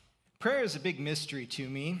Prayer is a big mystery to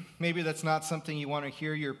me. Maybe that's not something you want to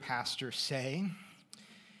hear your pastor say.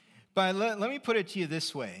 But let me put it to you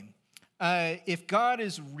this way. If God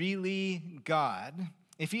is really God,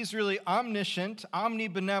 if he's really omniscient,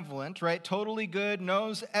 omnibenevolent, right, totally good,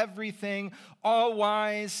 knows everything, all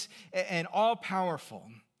wise, and all powerful,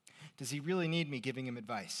 does he really need me giving him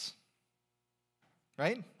advice?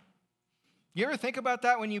 Right? You ever think about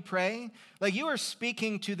that when you pray? Like you are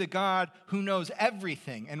speaking to the God who knows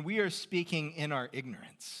everything, and we are speaking in our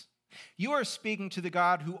ignorance. You are speaking to the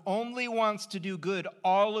God who only wants to do good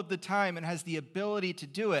all of the time and has the ability to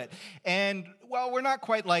do it. And, well, we're not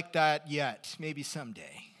quite like that yet, maybe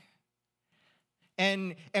someday.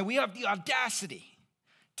 And we have the audacity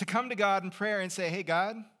to come to God in prayer and say, hey,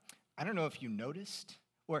 God, I don't know if you noticed.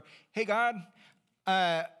 Or, hey, God,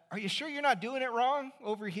 are you sure you're not doing it wrong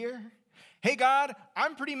over here? Hey, God,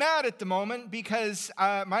 I'm pretty mad at the moment because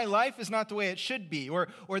my life is not the way it should be, or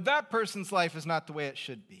that person's life is not the way it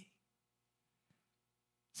should be.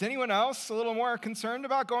 Is anyone else a little more concerned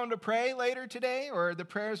about going to pray later today, or the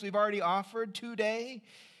prayers we've already offered today?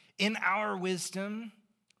 In our wisdom,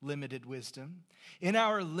 limited wisdom, in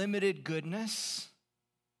our limited goodness,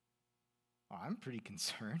 I'm pretty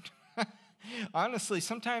concerned. Honestly,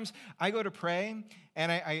 sometimes I go to pray,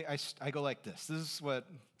 and I go like this. This is what,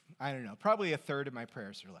 I don't know, probably a third of my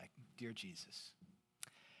prayers are like, Dear Jesus,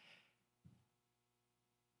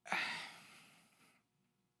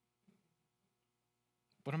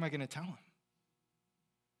 what am I going to tell him?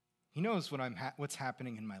 He knows what's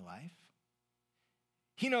happening in my life.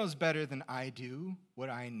 He knows better than I do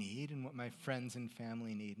what I need and what my friends and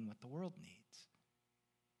family need and what the world needs.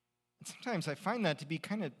 And sometimes I find that to be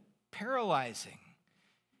kind of paralyzing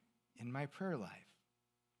in my prayer life.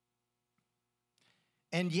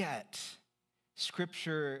 And yet,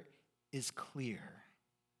 Scripture is clear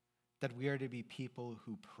that we are to be people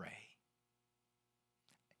who pray.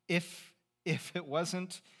 If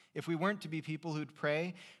we weren't to be people who'd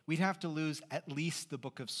pray, we'd have to lose at least the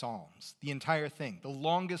book of Psalms, the entire thing, the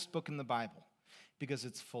longest book in the Bible, because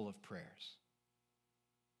it's full of prayers.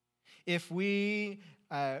 If we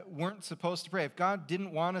weren't supposed to pray, if God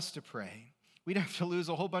didn't want us to pray, we'd have to lose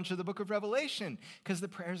a whole bunch of the book of Revelation, because the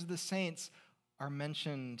prayers of the saints are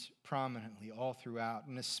mentioned prominently all throughout,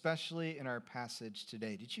 and especially in our passage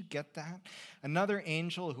today. Did you get that? Another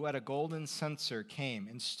angel who had a golden censer came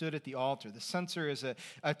and stood at the altar. The censer is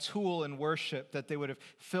a tool in worship that they would have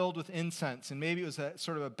filled with incense, and maybe it was a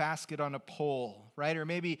sort of a basket on a pole, right? Or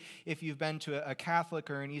maybe if you've been to a Catholic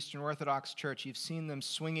or an Eastern Orthodox church, you've seen them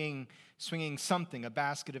swinging something, a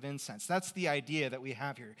basket of incense. That's the idea that we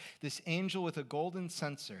have here. This angel with a golden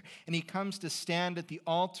censer, and he comes to stand at the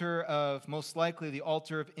altar of, most likely, the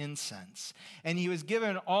altar of incense. And he was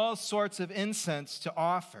given all sorts of incense to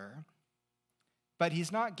offer, but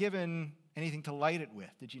he's not given anything to light it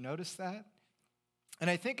with. Did you notice that? And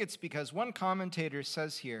I think it's because one commentator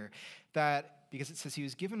says here that, because it says he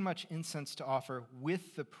was given much incense to offer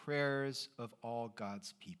with the prayers of all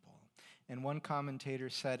God's people. And one commentator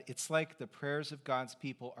said, it's like the prayers of God's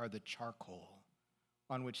people are the charcoal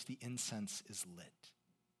on which the incense is lit.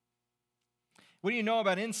 What do you know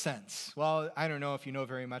about incense? Well, I don't know if you know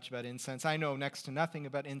very much about incense. I know next to nothing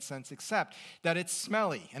about incense except that it's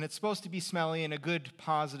smelly, and it's supposed to be smelly in a good,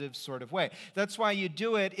 positive sort of way. That's why you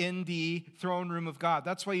do it in the throne room of God.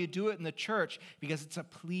 That's why you do it in the church, because it's a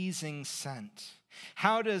pleasing scent.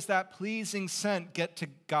 How does that pleasing scent get to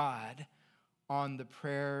God? On the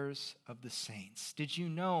prayers of the saints. Did you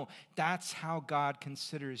know that's how God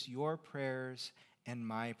considers your prayers and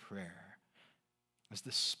my prayer? As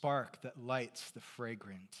the spark that lights the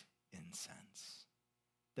fragrant incense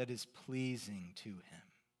that is pleasing to him.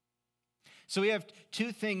 So we have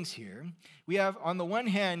two things here. We have, on the one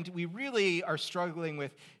hand, we really are struggling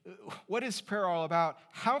with what is prayer all about?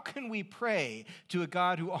 How can we pray to a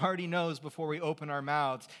God who already knows before we open our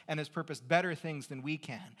mouths and has purposed better things than we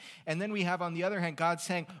can? And then we have, on the other hand, God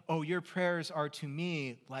saying, oh, your prayers are to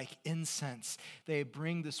me like incense. They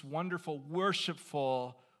bring this wonderful,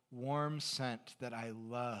 worshipful, warm scent that I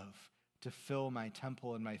love to fill my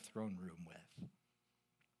temple and my throne room with.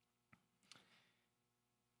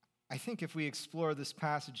 I think if we explore this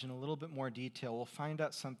passage in a little bit more detail, we'll find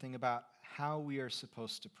out something about how we are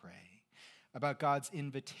supposed to pray, about God's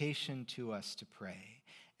invitation to us to pray,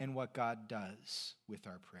 and what God does with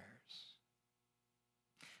our prayers.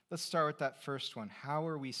 Let's start with that first one. How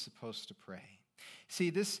are we supposed to pray? See,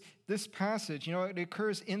 this passage, it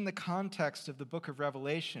occurs in the context of the book of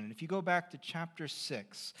Revelation. And if you go back to chapter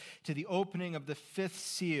 6, to the opening of the fifth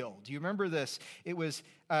seal, do you remember this? It was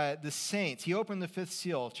the saints. He opened the fifth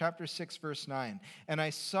seal, chapter 6, verse 9. And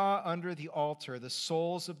I saw under the altar the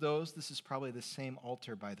souls of those, this is probably the same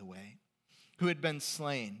altar, by the way, who had been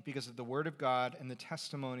slain because of the word of God and the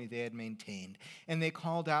testimony they had maintained. And they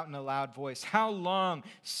called out in a loud voice, "How long,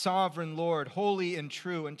 sovereign Lord, holy and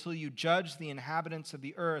true, until you judge the inhabitants of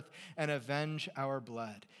the earth and avenge our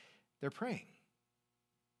blood?" They're praying.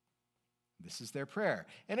 This is their prayer.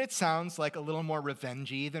 And it sounds like a little more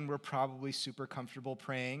revengey than we're probably super comfortable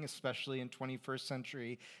praying, especially in 21st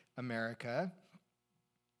century America.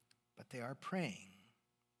 But they are praying.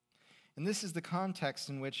 And this is the context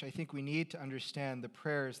in which I think we need to understand the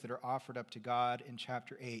prayers that are offered up to God in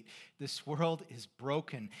chapter 8. This world is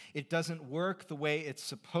broken. It doesn't work the way it's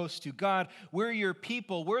supposed to. God, we're your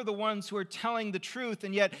people. We're the ones who are telling the truth,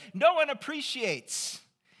 and yet no one appreciates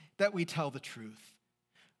that we tell the truth.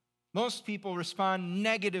 Most people respond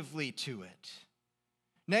negatively to it.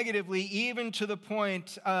 Negatively, even to the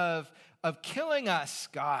point of killing us,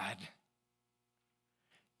 God.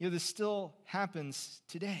 This still happens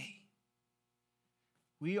today.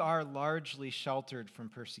 We are largely sheltered from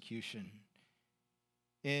persecution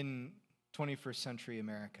in 21st century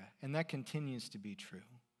America, and that continues to be true.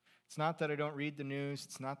 It's not that I don't read the news,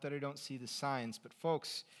 it's not that I don't see the signs, but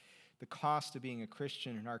folks, the cost of being a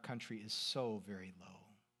Christian in our country is so very low.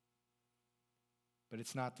 But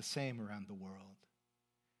it's not the same around the world.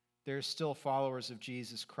 There are still followers of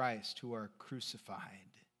Jesus Christ who are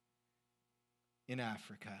crucified in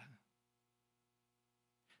Africa.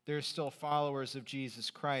 There are still followers of Jesus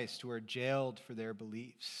Christ who are jailed for their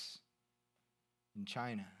beliefs in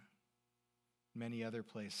China, many other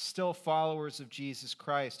places. Still followers of Jesus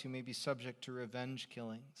Christ who may be subject to revenge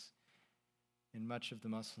killings in much of the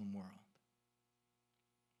Muslim world.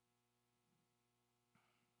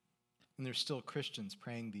 And there's still Christians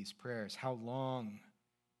praying these prayers. How long,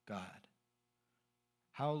 God?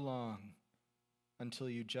 How long until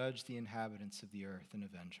you judge the inhabitants of the earth and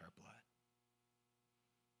avenge our blood?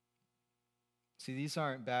 See, these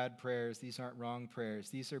aren't bad prayers. These aren't wrong prayers.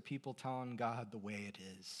 These are people telling God the way it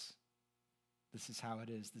is. This is how it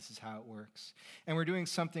is. This is how it works. And we're doing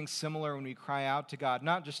something similar when we cry out to God,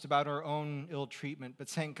 not just about our own ill treatment, but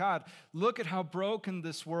saying, God, look at how broken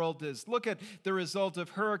this world is. Look at the result of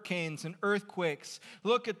hurricanes and earthquakes.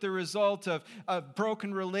 Look at the result of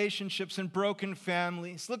broken relationships and broken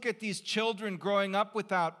families. Look at these children growing up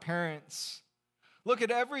without parents. Look at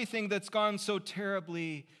everything that's gone so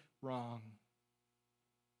terribly wrong.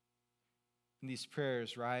 And these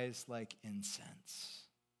prayers rise like incense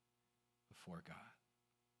before God.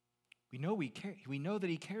 We know that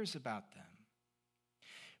he cares about them.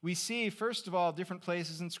 We see, first of all, different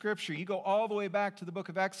places in Scripture. You go all the way back to the book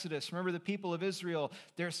of Exodus. Remember the people of Israel,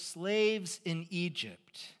 they're slaves in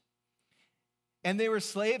Egypt. And they were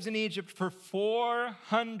slaves in Egypt for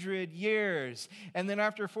 400 years. And then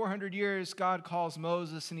after 400 years, God calls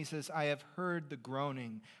Moses and he says, I have heard the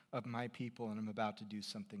groaning of my people and I'm about to do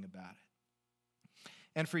something about it.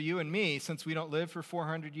 And for you and me, since we don't live for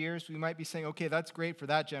 400 years, we might be saying, okay, that's great for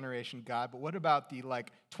that generation, God, but what about the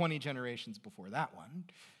 20 generations before that one?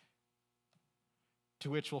 To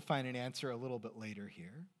which we'll find an answer a little bit later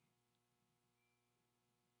here.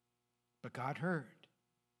 But God heard,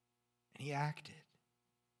 and he acted.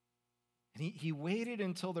 And he waited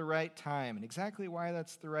until the right time. And exactly why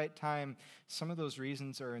that's the right time, some of those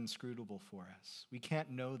reasons are inscrutable for us. We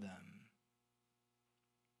can't know them.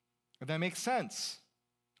 If that makes sense.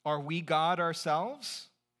 Are we God ourselves?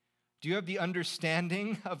 Do you have the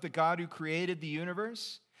understanding of the God who created the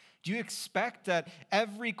universe? Do you expect that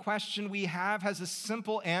every question we have has a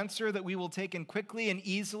simple answer that we will take in quickly and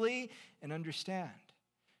easily and understand?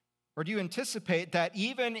 Or do you anticipate that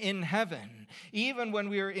even in heaven, even when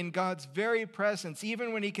we are in God's very presence,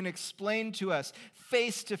 even when he can explain to us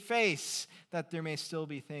face to face, that there may still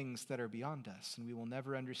be things that are beyond us and we will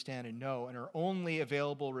never understand and know, and our only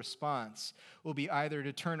available response will be either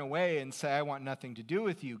to turn away and say, I want nothing to do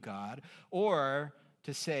with you, God, or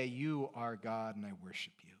to say, you are God and I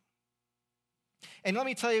worship you. And let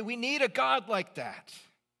me tell you, we need a God like that.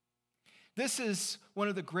 This is one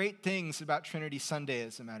of the great things about Trinity Sunday,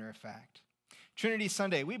 as a matter of fact. Trinity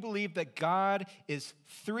Sunday, we believe that God is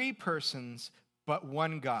three persons, but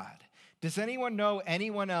one God. Does anyone know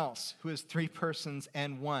anyone else who is three persons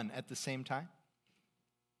and one at the same time?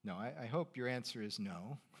 No, I hope your answer is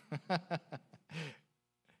no.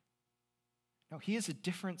 No, he is a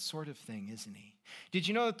different sort of thing, isn't he? Did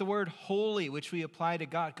you know that the word holy, which we apply to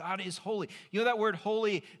God, God is holy. You know that word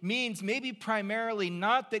holy means maybe primarily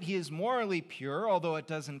not that he is morally pure, although it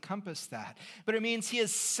does encompass that, but it means he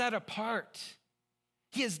is set apart.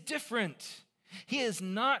 He is different. He is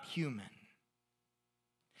not human.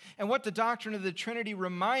 And what the doctrine of the Trinity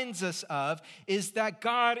reminds us of is that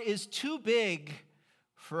God is too big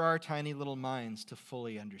for our tiny little minds to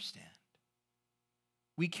fully understand.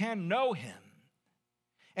 We can know him,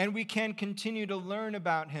 and we can continue to learn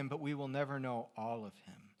about him, but we will never know all of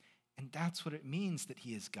him. And that's what it means that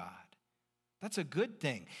he is God. That's a good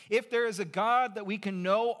thing. If there is a God that we can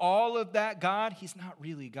know all of that God, he's not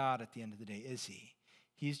really God at the end of the day, is he?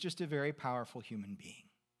 He's just a very powerful human being.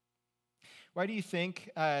 Why do you think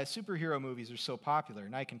superhero movies are so popular?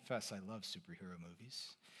 And I confess I love superhero movies.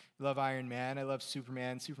 I love Iron Man. I love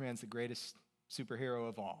Superman. Superman's the greatest superhero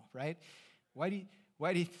of all, right? Why do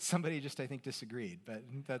you, somebody just, I think, disagreed, but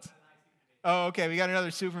that's, oh, okay, we got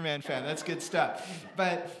another Superman fan. That's good stuff.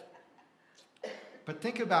 But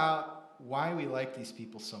think about why we like these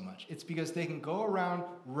people so much. It's because they can go around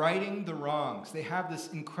righting the wrongs. They have this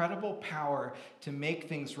incredible power to make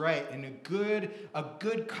things right. And a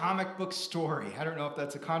good comic book story, I don't know if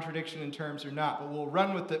that's a contradiction in terms or not, but we'll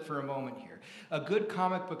run with it for a moment here. A good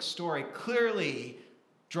comic book story clearly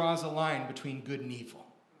draws a line between good and evil.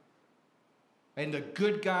 And the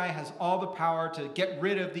good guy has all the power to get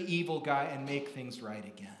rid of the evil guy and make things right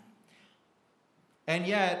again. And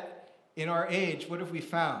yet, in our age, what have we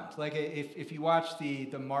found? Like if you watch the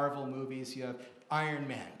Marvel movies, you have Iron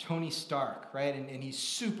Man, Tony Stark, right? And he's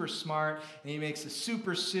super smart, and he makes a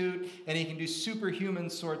super suit, and he can do superhuman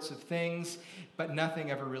sorts of things, but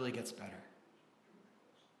nothing ever really gets better.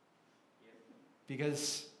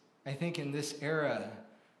 Because I think in this era,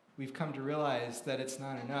 we've come to realize that it's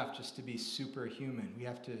not enough just to be superhuman. We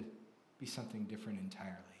have to be something different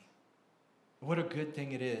entirely. What a good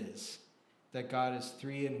thing it is that God is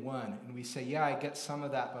 3 in 1. And we say, yeah, I get some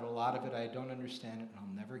of that, but a lot of it I don't understand it and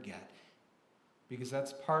I'll never get. Because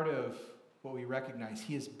that's part of what we recognize.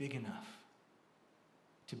 He is big enough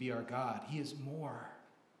to be our God. He is more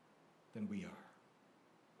than we are.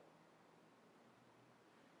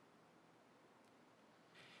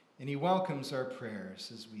 And he welcomes our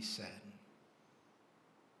prayers, as we said.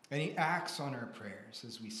 And he acts on our prayers,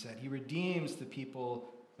 as we said. He redeems the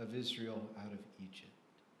people of Israel out of Egypt.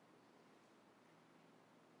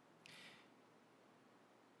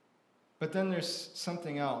 But then there's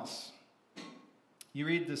something else. You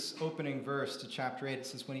read this opening verse to chapter 8. It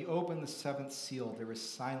says, when he opened the seventh seal, there was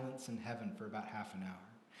silence in heaven for about half an hour.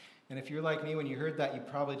 And if you're like me, when you heard that, you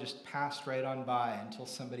probably just passed right on by until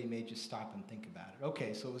somebody made you stop and think about it.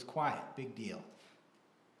 Okay, so it was quiet, big deal.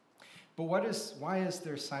 But why is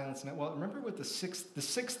there silence in it? Well, remember what the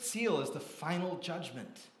sixth seal is the final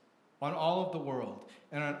judgment on all of the world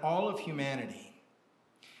and on all of humanity.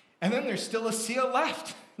 And then there's still a seal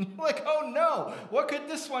left. You're like, oh no, what could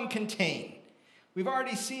this one contain? We've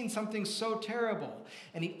already seen something so terrible.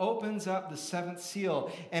 And he opens up the seventh seal,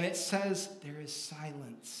 and it says there is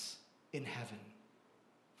silence in heaven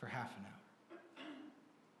for half an hour.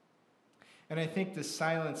 And I think this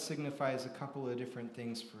silence signifies a couple of different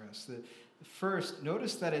things for us. The first,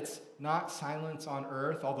 notice that it's not silence on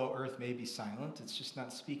earth, although earth may be silent. It's just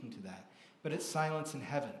not speaking to that. But it's silence in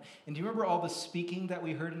heaven. And do you remember all the speaking that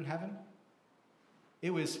we heard in heaven? It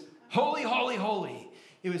was holy, holy, holy.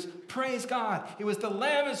 It was praise God. It was the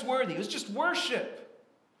Lamb is worthy. It was just worship.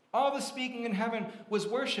 All the speaking in heaven was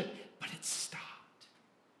worship. But it stopped.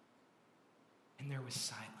 And there was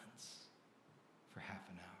silence for half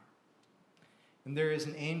an hour. And there is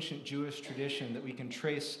an ancient Jewish tradition that we can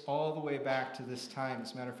trace all the way back to this time.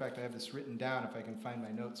 As a matter of fact, I have this written down if I can find my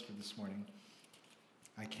notes for this morning.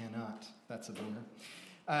 I cannot. That's a bummer.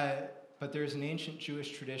 But there's an ancient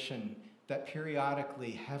Jewish tradition that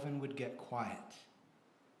periodically heaven would get quiet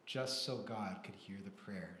just so God could hear the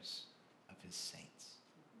prayers of his saints.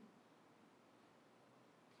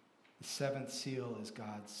 The seventh seal is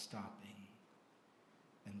God stopping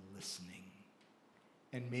and listening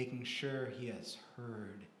and making sure he has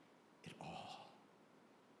heard it all.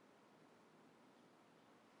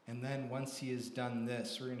 And then once he has done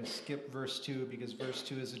this, we're going to skip verse 2 because verse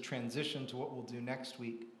 2 is a transition to what we'll do next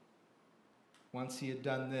week. Once he had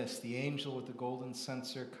done this, the angel with the golden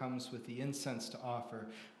censer comes with the incense to offer,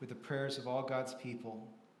 with the prayers of all God's people.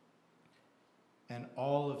 And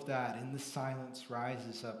all of that in the silence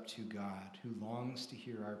rises up to God, who longs to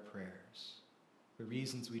hear our prayers for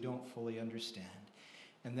reasons we don't fully understand.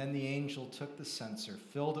 And then the angel took the censer,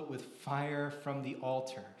 filled it with fire from the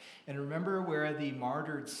altar. And remember where the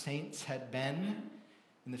martyred saints had been?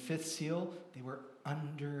 In the fifth seal, they were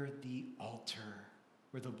under the altar,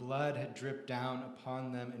 where the blood had dripped down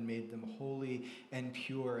upon them and made them holy and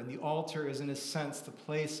pure. And the altar is, in a sense, the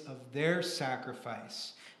place of their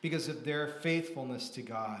sacrifice because of their faithfulness to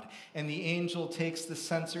God. And the angel takes the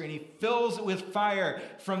censer and he fills it with fire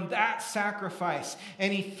from that sacrifice,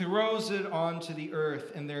 and he throws it onto the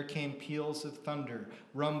earth, and there came peals of thunder,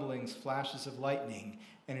 rumblings, flashes of lightning,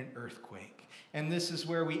 and an earthquake. And this is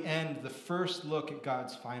where we end the first look at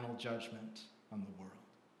God's final judgment on the world.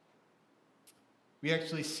 We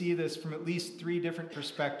actually see this from at least three different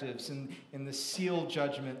perspectives in the seal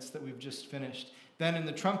judgments that we've just finished, then in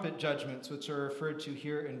the trumpet judgments, which are referred to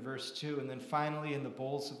here in verse 2, and then finally in the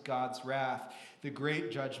bowls of God's wrath, the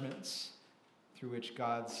great judgments through which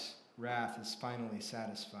God's wrath is finally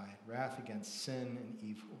satisfied, wrath against sin and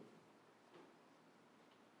evil.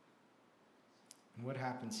 And what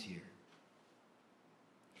happens here?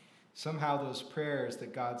 Somehow those prayers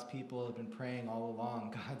that God's people have been praying all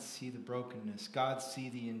along, God see the brokenness, God see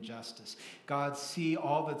the injustice, God see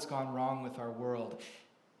all that's gone wrong with our world.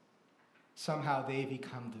 Somehow they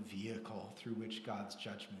become the vehicle through which God's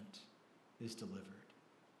judgment is delivered.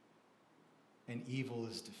 And evil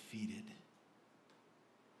is defeated.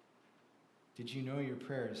 Did you know your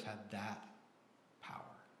prayers had that power?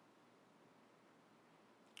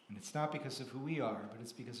 And it's not because of who we are, but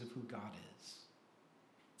it's because of who God is.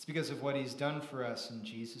 It's because of what he's done for us in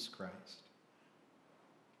Jesus Christ.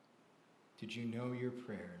 Did you know your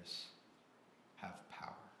prayers have power?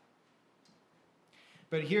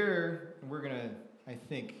 But here, we're going to, I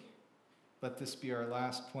think, let this be our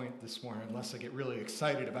last point this morning, unless I get really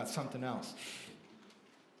excited about something else.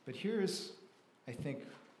 But here's, I think,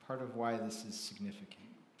 part of why this is significant.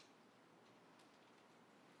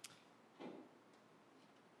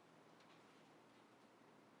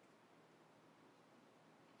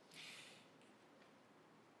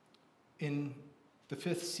 In the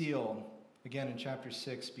fifth seal, again in chapter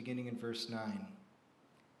 6, beginning in verse 9,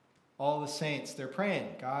 all the saints, they're praying,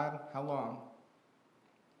 God, how long?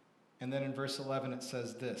 And then in verse 11 it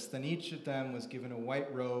says this, then each of them was given a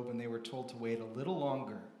white robe, and they were told to wait a little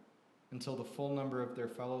longer until the full number of their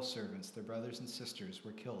fellow servants, their brothers and sisters,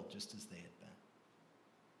 were killed just as they had been.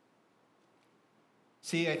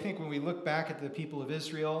 See, I think when we look back at the people of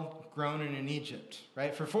Israel groaning in Egypt,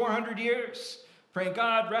 right, for 400 years, praying,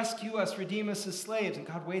 God, rescue us, redeem us as slaves. And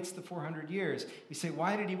God waits the 400 years. We say,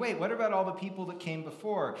 why did he wait? What about all the people that came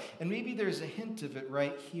before? And maybe there's a hint of it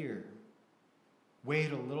right here.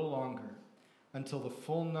 Wait a little longer until the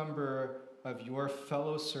full number of your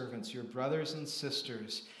fellow servants, your brothers and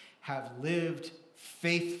sisters, have lived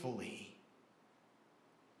faithfully,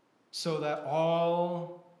 so that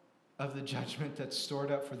all of the judgment that's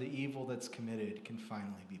stored up for the evil that's committed can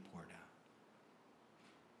finally be poured out.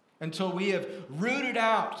 Until we have rooted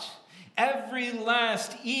out every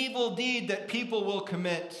last evil deed that people will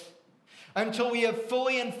commit. Until we have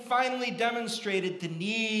fully and finally demonstrated the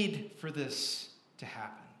need for this to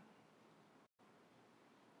happen.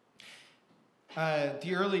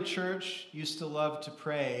 The early church used to love to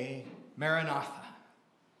pray Maranatha,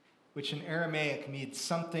 which in Aramaic means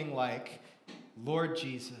something like, Lord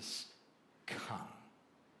Jesus, come.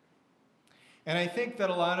 And I think that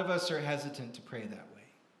a lot of us are hesitant to pray that way.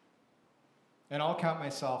 And I'll count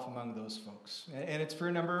myself among those folks. And it's for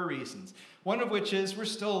a number of reasons. One of which is we're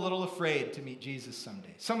still a little afraid to meet Jesus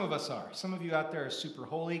someday. Some of us are. Some of you out there are super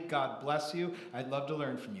holy. God bless you. I'd love to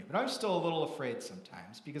learn from you. But I'm still a little afraid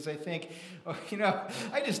sometimes because I think,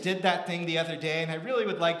 I just did that thing the other day, and I really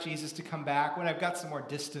would like Jesus to come back when I've got some more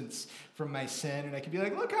distance from my sin, and I can be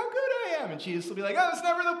like, look how good I am. And Jesus will be like, oh, that's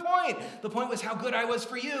never the point. The point was how good I was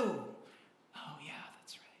for you.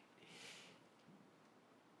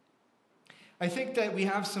 I think that we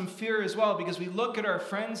have some fear as well because we look at our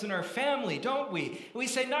friends and our family, don't we? We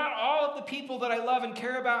say, not all of the people that I love and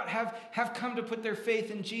care about have come to put their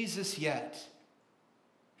faith in Jesus yet.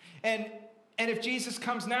 And if Jesus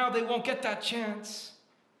comes now, they won't get that chance.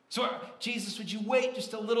 So, Jesus, would you wait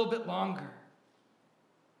just a little bit longer?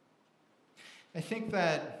 I think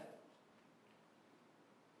that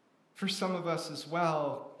for some of us as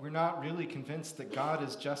well, we're not really convinced that God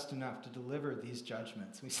is just enough to deliver these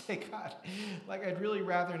judgments. We say, God, I'd really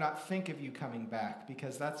rather not think of you coming back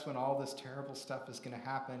because that's when all this terrible stuff is going to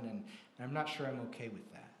happen, and I'm not sure I'm okay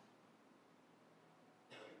with that.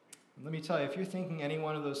 And let me tell you, if you're thinking any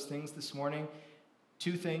one of those things this morning,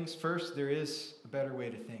 two things. First, there is a better way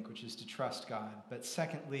to think, which is to trust God. But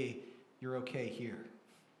secondly, you're okay here.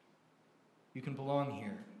 You can belong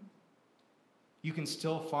here. You can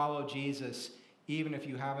still follow Jesus even if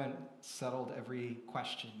you haven't settled every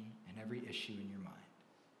question and every issue in your mind.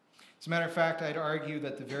 As a matter of fact, I'd argue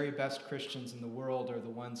that the very best Christians in the world are the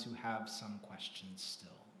ones who have some questions still.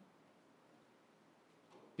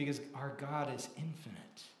 Because our God is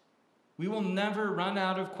infinite. We will never run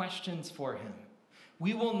out of questions for him.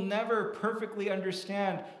 We will never perfectly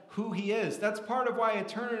understand who he is. That's part of why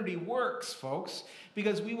eternity works, folks,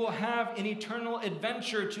 because we will have an eternal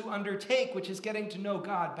adventure to undertake, which is getting to know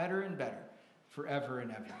God better and better forever and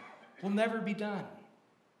ever. We'll never be done.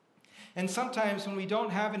 And sometimes when we don't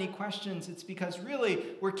have any questions, it's because really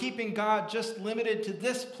we're keeping God just limited to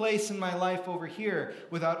this place in my life over here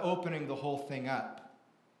without opening the whole thing up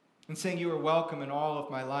and saying, you are welcome in all of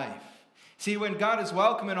my life. See, when God is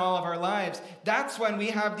welcome in all of our lives, that's when we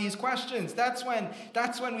have these questions. That's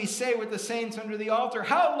when we say with the saints under the altar,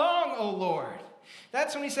 how long, O Lord?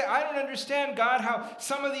 That's when we say, I don't understand, God, how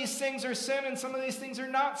some of these things are sin and some of these things are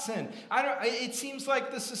not sin. It seems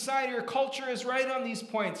like the society or culture is right on these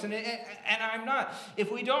points, and I'm not.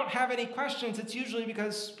 If we don't have any questions, it's usually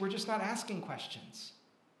because we're just not asking questions.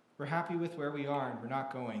 We're happy with where we are, and we're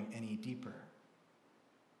not going any deeper.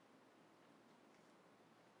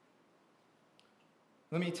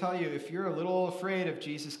 Let me tell you, if you're a little afraid of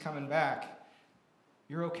Jesus coming back,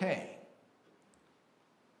 you're okay.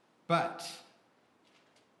 But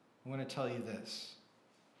I want to tell you this.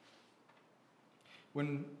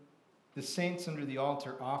 When the saints under the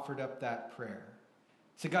altar offered up that prayer,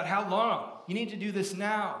 said, God, how long? You need to do this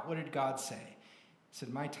now. What did God say? He said,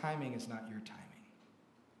 my timing is not your timing.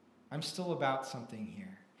 I'm still about something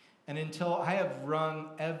here. And until I have wrung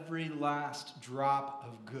every last drop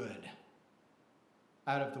of good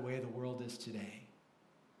out of the way the world is today,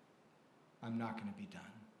 I'm not going to be done.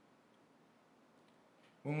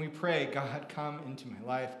 When we pray, God, come into my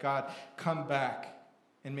life. God, come back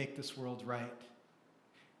and make this world right.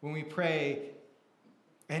 When we pray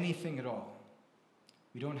anything at all,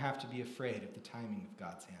 we don't have to be afraid of the timing of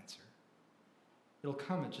God's answer. It'll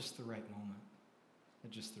come at just the right moment,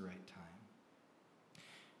 at just the right time.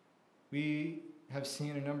 We have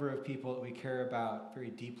seen a number of people that we care about very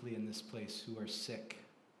deeply in this place who are sick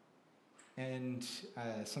and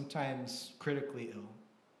sometimes critically ill.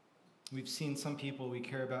 We've seen some people we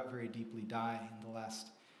care about very deeply die in the last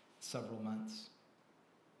several months.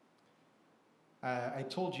 I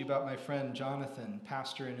told you about my friend Jonathan,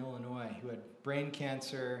 pastor in Illinois, who had brain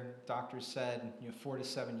cancer. Doctors said 4 to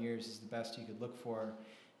 7 years is the best you could look for.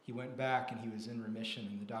 He went back and he was in remission,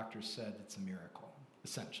 and the doctors said it's a miracle,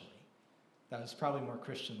 essentially. That was probably more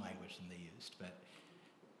Christian language than they used.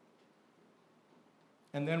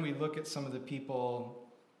 And then we look at some of the people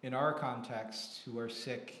in our context who are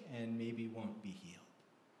sick and maybe won't be healed.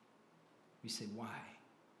 We say, why?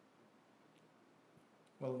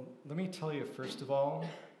 Well, let me tell you first of all,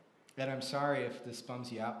 and I'm sorry if this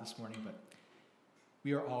bums you out this morning, but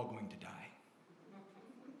we are all going to die.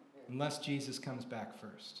 Unless Jesus comes back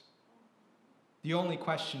first. The only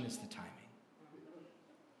question is the timing.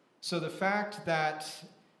 So the fact that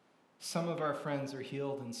some of our friends are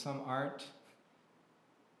healed and some aren't,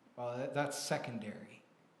 well, that's secondary.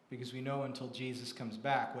 Because we know until Jesus comes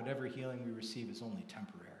back, whatever healing we receive is only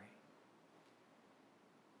temporary.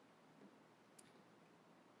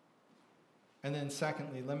 And then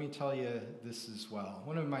secondly, let me tell you this as well.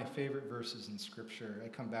 One of my favorite verses in Scripture, I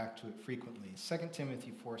come back to it frequently, 2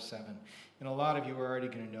 Timothy 4:7. And a lot of you are already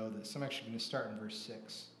going to know this. I'm actually going to start in verse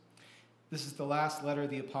 6. This is the last letter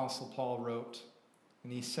the Apostle Paul wrote.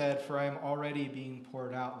 And he said, for I am already being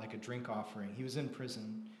poured out like a drink offering. He was in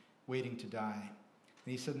prison, waiting to die.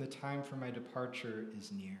 And he said, and the time for my departure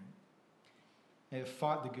is near. I have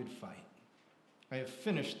fought the good fight. I have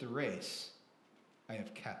finished the race. I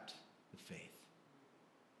have kept the faith.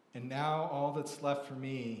 And now all that's left for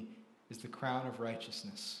me is the crown of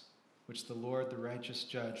righteousness, which the Lord, the righteous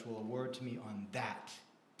judge, will award to me on that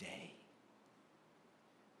day.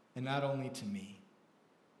 And not only to me,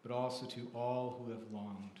 but also to all who have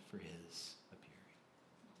longed for his appearing.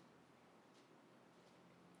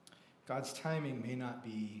 God's timing may not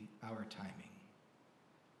be our timing.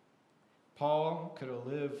 Paul could have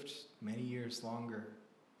lived many years longer.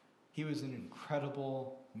 He was an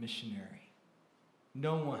incredible missionary.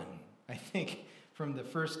 No one, I think, from the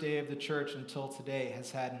first day of the church until today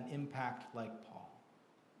has had an impact like Paul.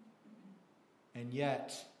 And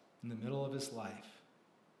yet, in the middle of his life,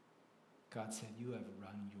 God said, you have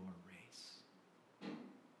run your race.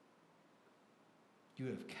 You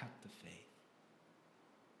have kept the faith.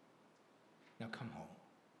 Now come home.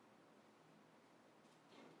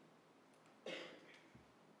 What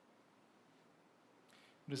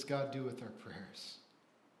does God do with our prayers?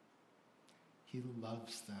 He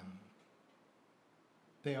loves them.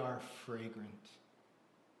 They are fragrant.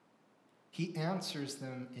 he answers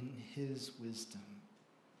them in his wisdom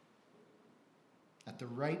at the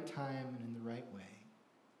right time and in the right way.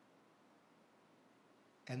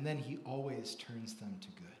 And then he always turns them to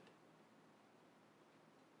good.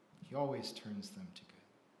 He always turns them to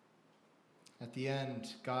good. At the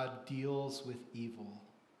end, God deals with evil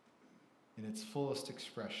in its fullest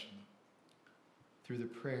expression through the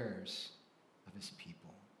prayers of his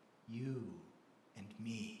people, you and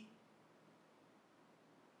me.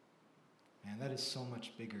 Man, that is so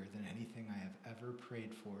much bigger than anything I have ever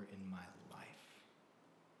prayed for in my life.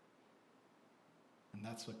 And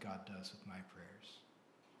that's what God does with my prayers.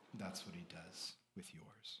 That's what he does with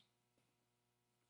yours.